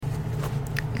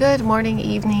Good morning,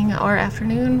 evening, or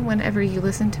afternoon, whenever you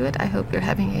listen to it. I hope you're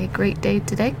having a great day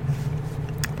today.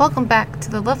 Welcome back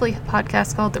to the lovely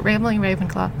podcast called The Rambling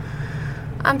Ravenclaw.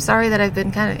 I'm sorry that I've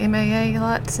been kind of MIA a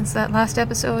lot since that last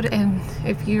episode, and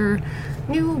if you're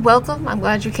new, welcome. I'm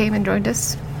glad you came and joined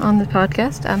us on the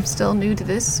podcast. I'm still new to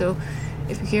this, so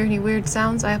if you hear any weird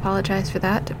sounds, I apologize for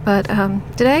that. But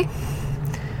today,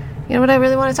 you know what I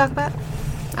really want to talk about?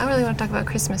 I really want to talk about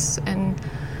Christmas and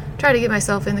try to get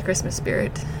myself in the Christmas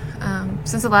spirit.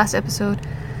 Since the last episode,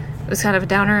 it was kind of a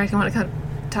downer. I want to kind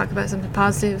of talk about something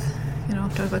positive,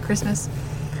 talk about Christmas.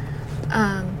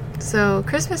 So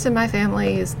Christmas in my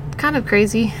family is kind of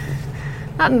crazy.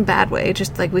 Not in a bad way,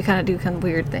 just like we kind of do kind of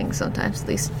weird things sometimes. At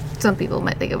least some people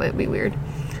might think it might be weird.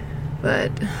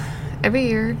 But every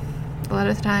year, a lot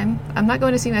of the time, I'm not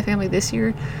going to see my family this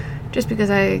year just because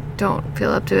I don't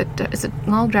feel up to it. It's a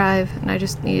long drive, and I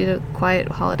just needed a quiet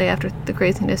holiday after the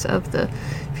craziness of the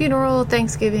funeral,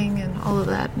 Thanksgiving, and all of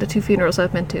that. The 2 funerals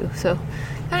I've been to. So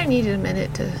I needed a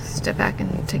minute to step back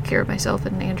and take care of myself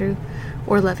and Andrew,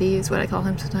 or Levy is what I call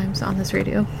him sometimes on this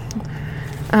radio.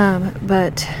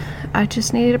 But I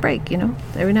just needed a break,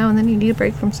 Every now and then you need a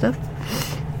break from stuff.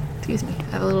 Excuse me,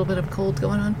 I have a little bit of a cold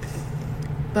going on.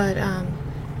 But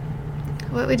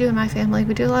what we do in my family,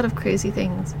 we do a lot of crazy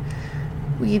things.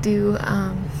 We do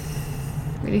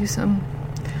some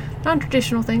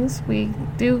non-traditional things. We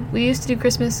used to do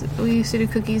Christmas, we used to do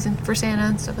cookies and for Santa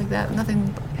and stuff like that.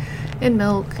 Nothing in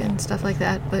milk and stuff like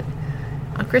that. But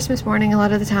on Christmas morning, a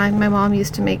lot of the time, my mom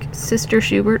used to make Sister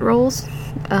Schubert rolls,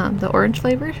 the orange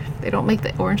flavor. They don't make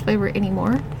the orange flavor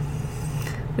anymore,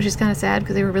 which is kind of sad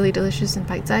because they were really delicious and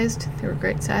bite-sized. They were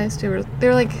great sized. They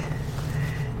were like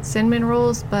cinnamon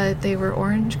rolls, but they were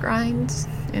orange grinds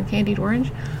and candied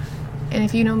orange. And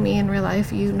if you know me in real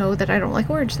life, you know that I don't like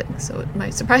orange things, so it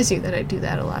might surprise you that I do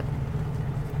that a lot.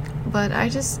 But I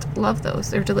just love those.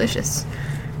 They're delicious.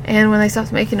 And when they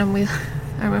stopped making them,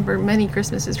 I remember many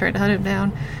Christmases trying to hunt them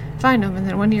down, find them, and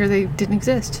then one year they didn't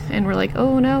exist. And we're like,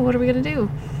 oh no, what are we going to do?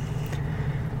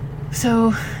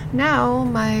 So now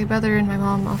my brother and my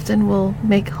mom often will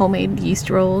make homemade yeast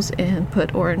rolls and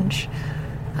put orange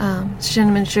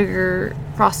cinnamon sugar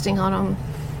frosting on them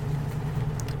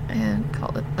and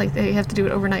call it, like, they have to do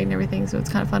it overnight and everything, so it's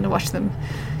kind of fun to watch them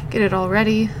get it all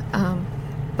ready.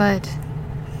 But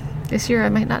this year I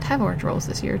might not have orange rolls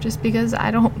this year just because I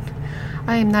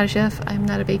am not a chef, I'm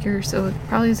not a baker, so it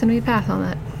probably is going to be a pass on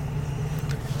that.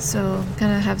 So I'm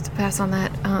going to have to pass on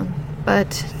that.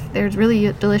 But they're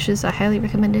really delicious. I highly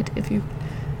recommend it. If you've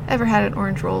ever had an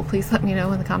orange roll, please let me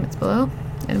know in the comments below.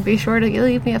 And be sure to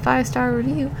leave me a 5-star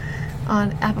review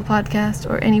on Apple Podcasts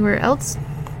or anywhere else.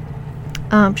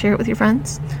 Share it with your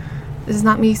friends. This is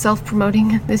not me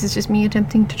self-promoting. This is just me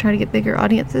attempting to try to get bigger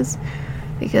audiences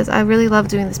because I really love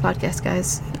doing this podcast,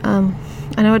 guys.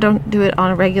 I know I don't do it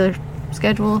on a regular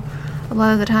schedule a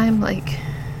lot of the time. Like,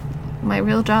 my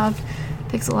real job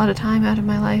takes a lot of time out of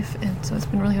my life, and so it's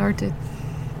been really hard to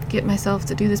get myself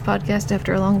to do this podcast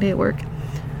after a long day at work.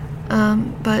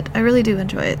 But I really do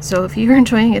enjoy it. So if you're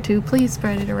enjoying it too, please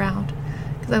spread it around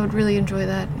because I would really enjoy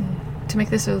that. And to make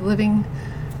this a living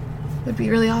would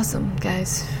be really awesome,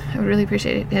 guys. I would really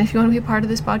appreciate it. And if you want to be a part of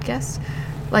this podcast,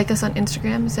 like us on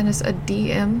Instagram, send us a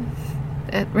DM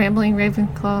at Rambling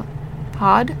Ravenclaw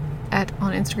Pod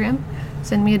on Instagram.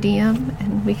 Send me a DM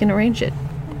and we can arrange it.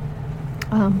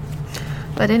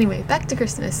 But anyway, back to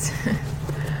Christmas.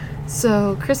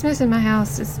 So Christmas in my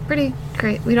house is pretty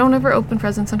great. We don't ever open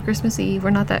presents on Christmas Eve.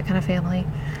 We're not that kind of family.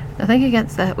 Nothing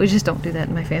against that. We just don't do that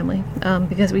in my family.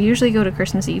 Because we usually go to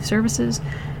Christmas Eve services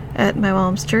at my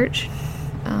mom's church.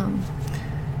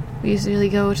 We usually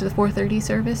go to the 4:30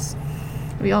 service.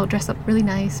 We all dress up really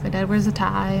nice. My dad wears a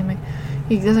tie.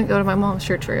 He doesn't go to my mom's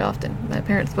church very often. My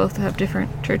parents both have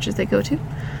different churches they go to.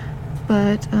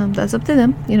 But that's up to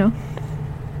them,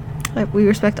 We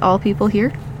respect all people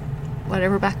here.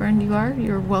 Whatever background you are,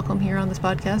 you're welcome here on this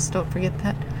podcast. Don't forget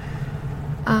that.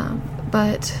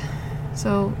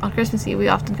 So on Christmas Eve, we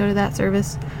often go to that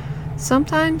service.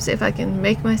 Sometimes, if I can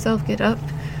make myself get up,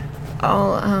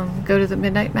 I'll go to the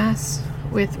midnight mass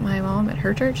with my mom at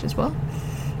her church as well.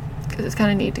 Because it's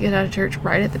kind of neat to get out of church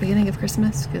right at the beginning of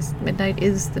Christmas, because midnight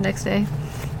is the next day.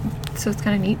 So it's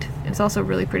kind of neat. It's also a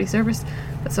really pretty service.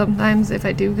 But sometimes if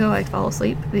I do go, I fall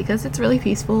asleep because it's really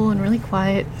peaceful and really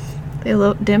quiet. They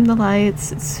dim the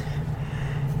lights. It's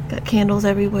got candles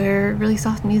everywhere, really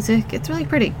soft music. It's really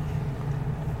pretty.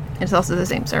 And it's also the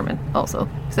same sermon, also,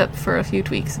 except for a few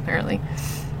tweaks, apparently.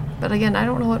 But again, I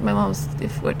don't know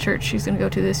what church she's going to go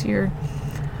to this year.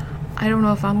 I don't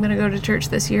know if I'm going to go to church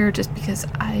this year just because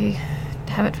I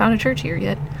haven't found a church here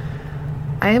yet.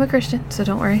 I am a Christian, so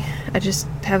don't worry. I just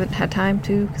haven't had time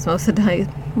to, because most of the time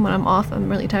when I'm off, I'm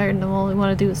really tired and all I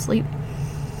want to do is sleep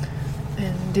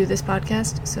and do this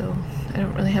podcast, so I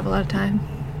don't really have a lot of time.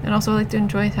 And also I like to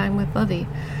enjoy time with Lovey,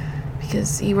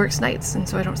 because he works nights, and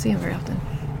so I don't see him very often.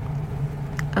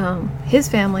 His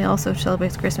family also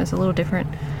celebrates Christmas a little different,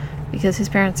 because his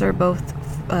parents are both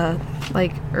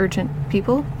like urgent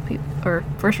people, or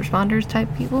first responders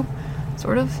type people,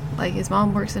 sort of. Like his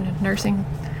mom works in a nurse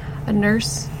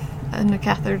in a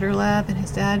catheter lab, and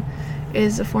his dad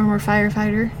is a former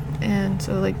firefighter, and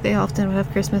so like they often would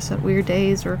have Christmas at weird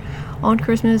days, or on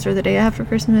Christmas, or the day after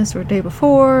Christmas, or the day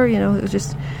before. It was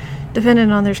just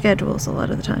dependent on their schedules a lot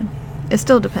of the time. It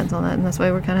still depends on that, and that's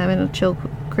why we're kind of having a chill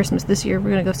Christmas this year. We're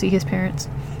gonna go see his parents,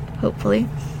 hopefully.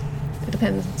 It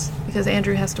depends, because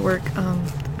Andrew has to work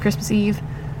Christmas Eve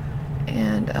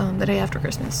and the day after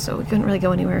Christmas, so we couldn't really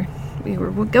go anywhere. We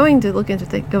were going to look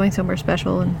into going somewhere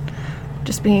special and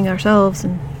just being ourselves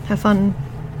and have fun,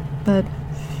 but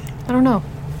I don't know.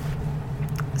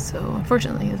 So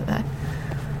unfortunately, that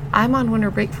I'm on winter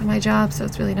break from my job, so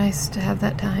it's really nice to have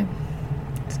that time.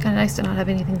 It's kind of nice to not have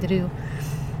anything to do.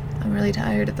 I'm really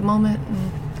tired at the moment,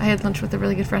 and I had lunch with a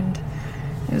really good friend.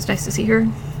 It was nice to see her,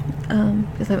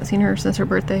 because I haven't seen her since her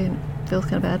birthday, and it feels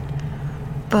kind of bad.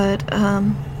 But,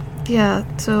 yeah,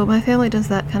 so my family does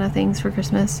that kind of things for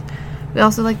Christmas. We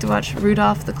also like to watch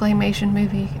Rudolph the Claymation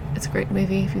movie. It's a great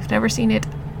movie. If you've never seen it,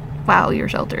 wow, you're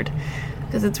sheltered,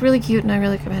 because it's really cute, and I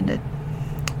really recommend it.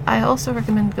 I also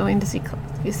recommend going to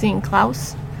seeing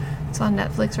Klaus. It's on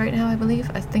Netflix right now, I believe.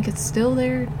 I think it's still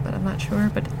there, but I'm not sure.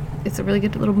 But it's a really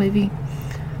good little movie.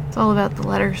 It's all about the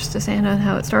letters to Santa and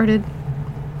how it started.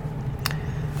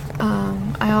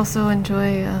 I also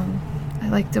enjoy, I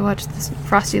like to watch this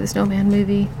Frosty the Snowman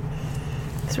movie.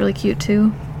 It's really cute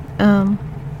too. I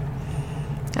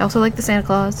also like the Santa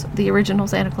Claus, the original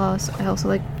Santa Claus. I also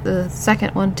like the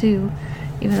second one too,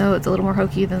 even though it's a little more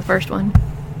hokey than the first one.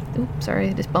 Oops, sorry,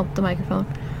 I just bumped the microphone.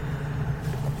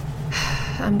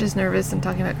 I'm just nervous and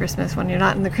talking about Christmas when you're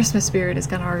not in the Christmas spirit is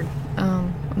kind of hard.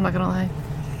 I'm not gonna lie.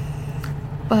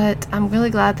 But I'm really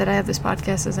glad that I have this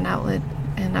podcast as an outlet,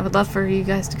 and I would love for you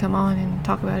guys to come on and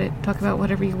talk about it. Talk about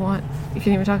whatever you want. You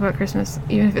can even talk about Christmas,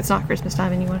 even if it's not Christmas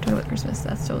time and you want to talk about Christmas,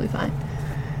 that's totally fine.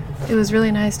 It was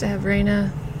really nice to have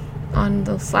Raina on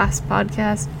this last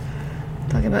podcast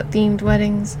talking about themed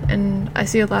weddings, and I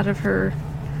see a lot of her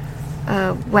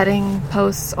wedding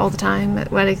posts all the time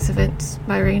at weddings events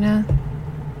by Raina.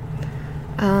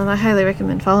 I highly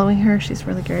recommend following her. She's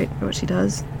really great at what she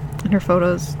does, and her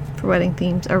photos for wedding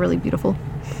themes are really beautiful.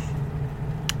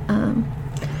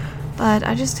 But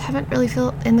I just haven't really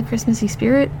felt in the Christmassy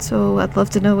spirit, so I'd love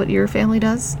to know what your family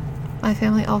does. My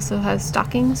family also has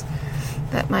stockings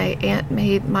that my aunt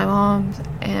made my mom,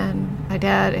 and my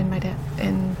dad and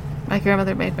my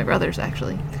grandmother made my brothers,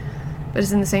 actually. But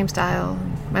it's in the same style.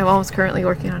 My mom's currently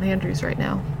working on Andrew's right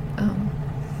now.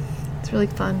 It's really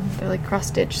fun. They're like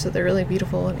cross-stitched, so they're really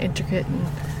beautiful and intricate and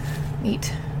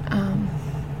neat.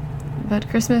 But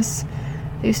Christmas,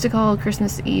 they used to call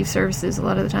Christmas Eve services a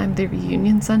lot of the time the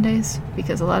reunion Sundays,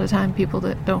 because a lot of time people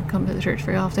that don't come to the church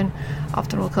very often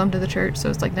will come to the church, so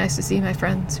it's like nice to see my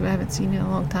friends who I haven't seen in a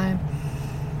long time.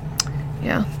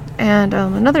 Yeah. And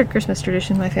another Christmas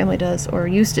tradition my family does, or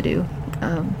used to do,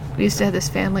 we used to have this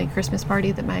family Christmas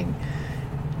party that my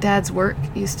dad's work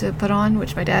used to put on,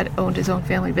 which my dad owned his own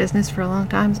family business for a long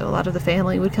time, so a lot of the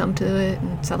family would come to it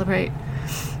and celebrate.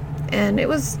 And it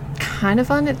was kind of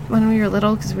fun when we were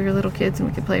little, because we were little kids and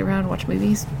we could play around and watch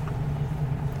movies.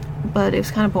 But it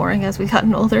was kind of boring as we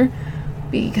gotten older,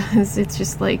 because it's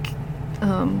just like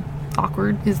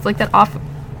awkward. It's like that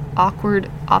awkward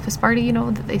office party,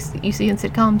 that you see in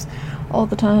sitcoms all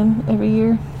the time every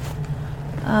year.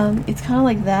 It's kind of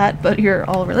like that, but you're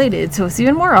all related, so it's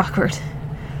even more awkward.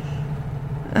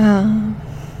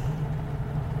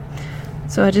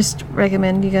 So I just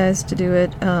recommend you guys to do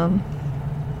it.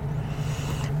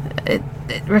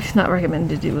 Not recommend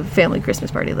to do a family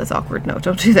Christmas party that's awkward. No,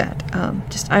 don't do that.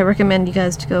 I recommend you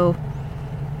guys to go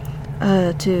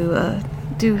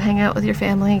to hang out with your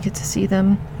family, get to see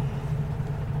them,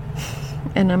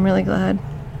 and I'm really glad.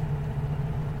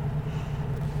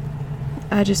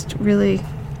 I just really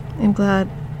am glad.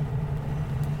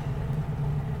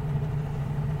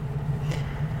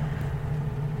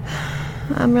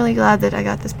 I'm really glad that I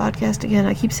got this podcast again.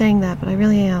 I keep saying that, but I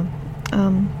really am.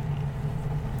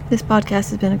 This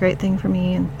podcast has been a great thing for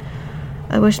me, and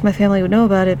I wish my family would know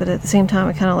about it, but at the same time,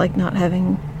 I kind of like not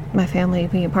having my family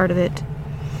being a part of it,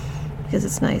 because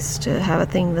it's nice to have a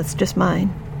thing that's just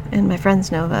mine, and my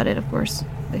friends know about it, of course.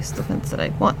 At least the ones that I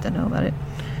want to know about it.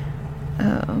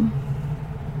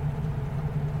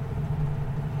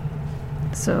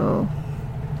 So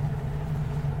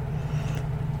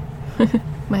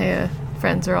my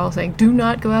friends are all saying, do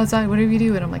not go outside, whatever you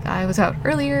do. And I'm like, I was out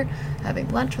earlier having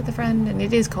lunch with a friend, and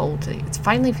it is cold. It's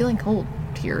finally feeling cold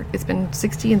here. It's been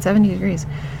 60 and 70 degrees.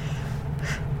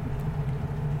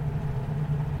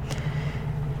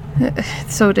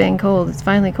 It's so dang cold. It's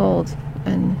finally cold.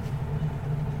 And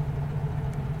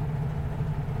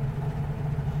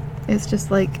it's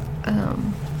just like, I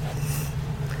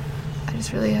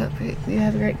just really hope you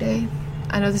have a great day.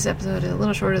 I know this episode is a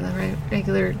little shorter than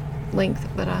regular length,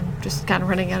 but I'm just kind of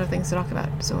running out of things to talk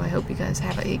about. So I hope you guys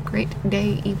have a great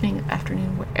day, evening,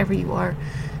 afternoon, wherever you are.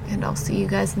 And I'll see you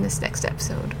guys in this next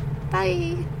episode.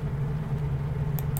 Bye!